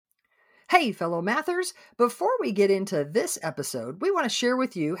Hey, fellow mathers, before we get into this episode, we want to share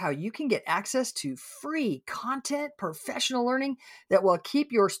with you how you can get access to free content, professional learning that will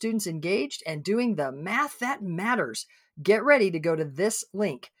keep your students engaged and doing the math that matters. Get ready to go to this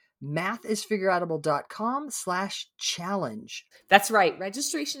link, mathisfigureoutable.com/challenge. That's right.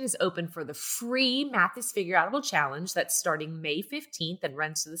 Registration is open for the free Math is Figureoutable Challenge that's starting May 15th and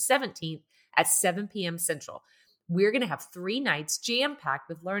runs to the 17th at 7 p.m. Central. We're going to have 3 nights jam-packed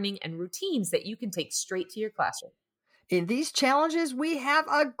with learning and routines that you can take straight to your classroom. In these challenges, we have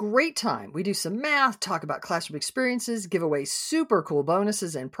a great time. We do some math, talk about classroom experiences, give away super cool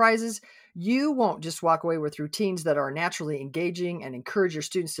bonuses and prizes. You won't just walk away with routines that are naturally engaging and encourage your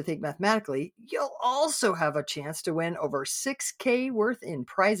students to think mathematically. You'll also have a chance to win over $6,000 worth in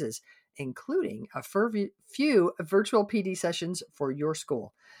prizes, including a few virtual PD sessions for your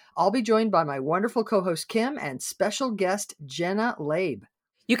school. I'll be joined by my wonderful co-host Kim and special guest Jenna Labe.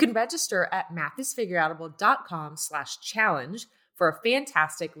 You can register at mathisfigureoutable.com/challenge for a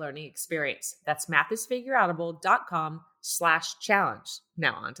fantastic learning experience. That's mathisfigureoutable.com/challenge.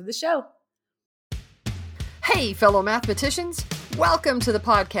 Now on to the show. Hey, fellow mathematicians. Welcome to the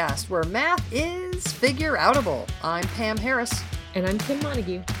podcast where math is figure-outable. I'm Pam Harris. And I'm Kim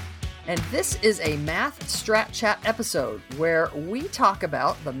Montague. And this is a Math Strat Chat episode where we talk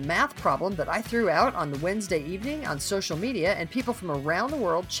about the math problem that I threw out on the Wednesday evening on social media, and people from around the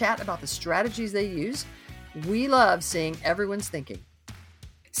world chat about the strategies they use. We love seeing everyone's thinking.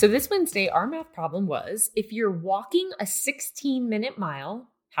 So this Wednesday, our math problem was, if you're walking a 16-minute mile,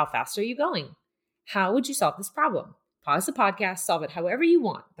 how fast are you going? How would you solve this problem? Pause the podcast, solve it however you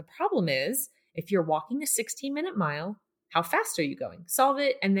want. The problem is, if you're walking a 16-minute mile, how fast are you going? Solve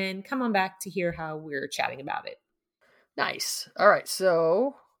it, and then come on back to hear how we're chatting about it. Nice. All right.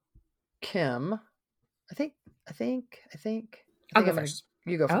 So, Kim, I think. I'll go first.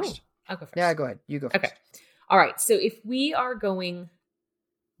 You go first. I'll go first. Yeah, go ahead. You go first. Okay. All right. So if we are going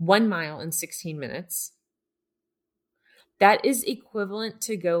 1 mile in 16 minutes, that is equivalent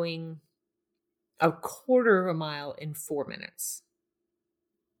to going a quarter of a mile in 4 minutes.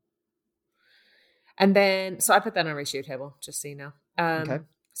 And then, so I put that on a ratio table, just so you know. Okay.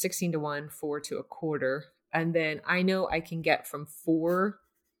 16 to 1, 4 to a quarter. And then I know I can get from 4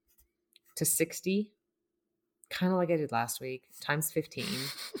 to 60, kind of like I did last week, times 15.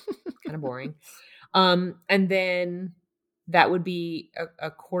 Kind of boring. And then that would be a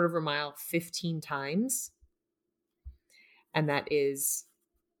quarter of a mile 15 times. And that is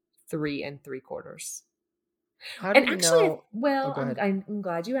 3 3/4. How do and you actually, know? well, Go ahead. I'm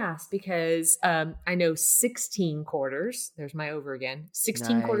glad you asked, because I know 16 quarters. There's my over again.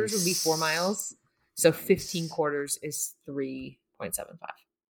 16 quarters would be 4 miles. So 15 quarters is 3.75.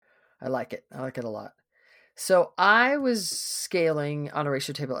 I like it. I like it a lot. So I was scaling on a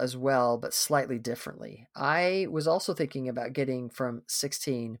ratio table as well, but slightly differently. I was also thinking about getting from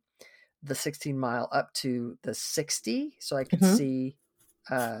the 16 mile up to the 60, so I could see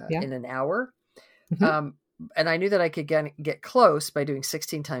in an hour. And I knew that I could get close by doing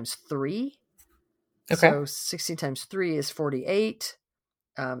 16 times 3. Okay. So 16 times 3 is 48.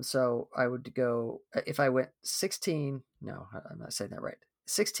 So I would go, if I went 16, no, I'm not saying that right.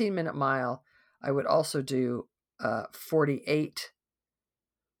 16-minute mile, I would also do 48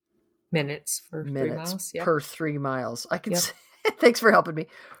 minutes for 3 miles. Yep. per 3 miles. I can say, thanks for helping me.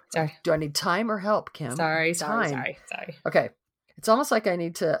 Sorry. Do I need time or help, Kim? Sorry. Okay. It's almost like I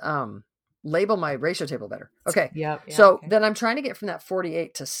need to label my ratio table better. Okay. Yep. Then I'm trying to get from that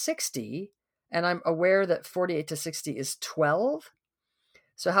 48 to 60, and I'm aware that 48 to 60 is 12.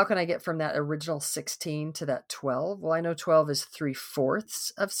 So how can I get from that original 16 to that 12? Well, I know 12 is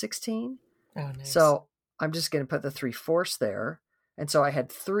 3/4 of 16. Oh, nice. So I'm just going to put the 3/4 there. And so I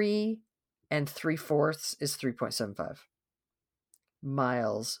had 3 and 3/4 is 3.75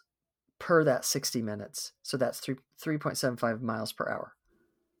 miles per that 60 minutes. So that's 3.75 miles per hour.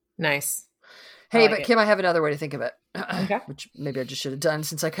 Nice. Hey, but Kim, I have another way to think of it, Okay. which maybe I just should have done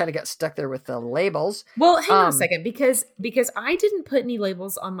since I kind of got stuck there with the labels. Well, hang on a second, because I didn't put any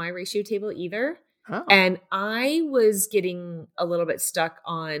labels on my ratio table either. Oh. And I was getting a little bit stuck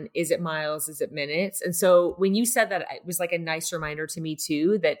on, is it miles? Is it minutes? And so when you said that, it was like a nice reminder to me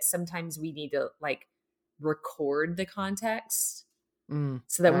too, that sometimes we need to like record the context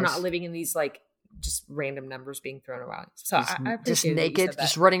so that we're not living in these like just random numbers being thrown around. So I appreciate just naked, naked,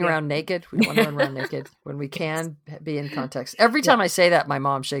 just running around naked. We don't want to run around naked when we can be in context. Every time I say that, my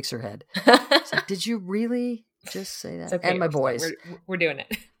mom shakes her head. It's like, did you really just say that? Okay, and my boys. We're doing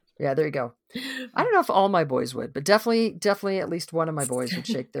it. Yeah, there you go. I don't know if all my boys would, but definitely at least one of my boys would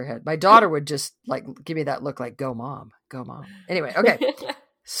shake their head. My daughter would just like give me that look like, go mom, go mom. Anyway, okay.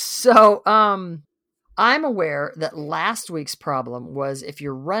 So, I'm aware that last week's problem was if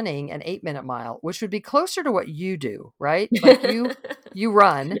you're running an 8-minute mile, which would be closer to what you do, right? Like you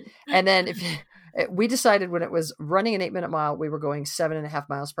run, and then if we decided when it was running an 8-minute mile, we were going 7.5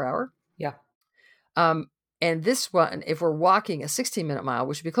 miles per hour. Yeah. And this one, if we're walking a 16-minute mile,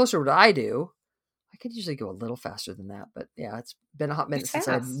 which would be closer to what I do, I could usually go a little faster than that, but yeah, it's been a hot minute since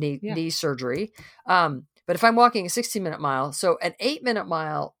I had knee surgery. But if I'm walking a 16-minute mile, so an 8-minute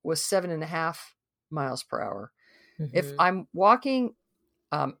mile was 7.5 miles per hour. Mm-hmm. If I'm walking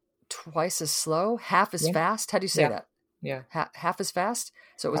twice as slow, half as fast, how do you say that? Yeah. Half as fast.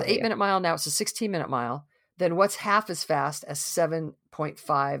 So it was 8-minute mile. Now it's a 16-minute mile. Then what's half as fast as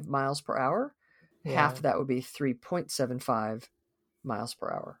 7.5 miles per hour? Yeah. Half of that would be 3.75 miles per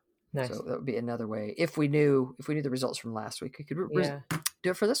hour. Nice. So that would be another way. If we knew the results from last week, we could do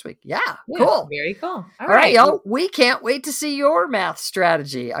it for this week. Yeah, cool. Very cool. All right, y'all. We can't wait to see your math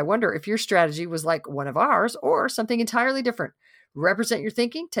strategy. I wonder if your strategy was like one of ours or something entirely different. Represent your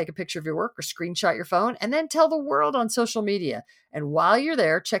thinking, take a picture of your work or screenshot your phone, and then tell the world on social media. And while you're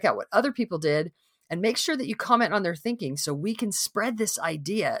there, check out what other people did and make sure that you comment on their thinking so we can spread this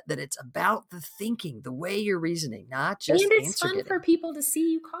idea that it's about the thinking, the way you're reasoning, not just and it's fun for people to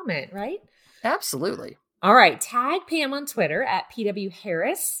see you comment, right? Absolutely. All right. Tag Pam on Twitter at PW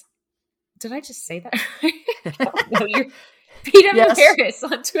Harris. Did I just say that? No, you're PW Harris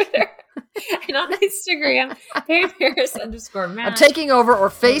on Twitter. And on Instagram, Pam Harris _ math. I'm taking over, or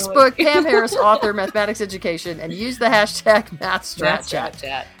Facebook, Pam Harris, author, mathematics education, and use the hashtag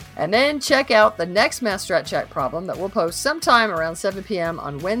MathStratChat. And then check out the next Math Strat Chat problem that we'll post sometime around 7 p.m.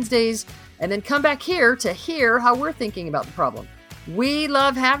 on Wednesdays, and then come back here to hear how we're thinking about the problem. We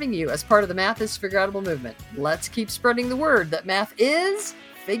love having you as part of the Math is Figureoutable movement. Let's keep spreading the word that math is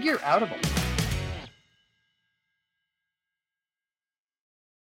figureoutable.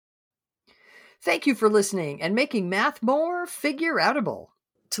 Thank you for listening and making math more figureoutable.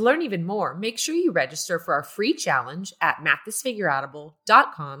 To learn even more, make sure you register for our free challenge at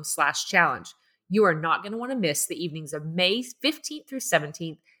mathisfigureoutable.com/challenge. You are not going to want to miss the evenings of May 15th through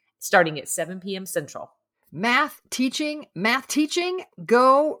 17th, starting at 7 p.m. Central. Math teaching,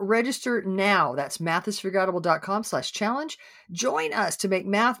 go register now. That's mathisfigureoutable.com/challenge. Join us to make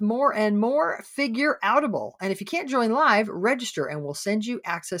math more and more figureoutable. And if you can't join live, register and we'll send you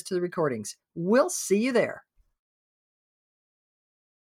access to the recordings. We'll see you there.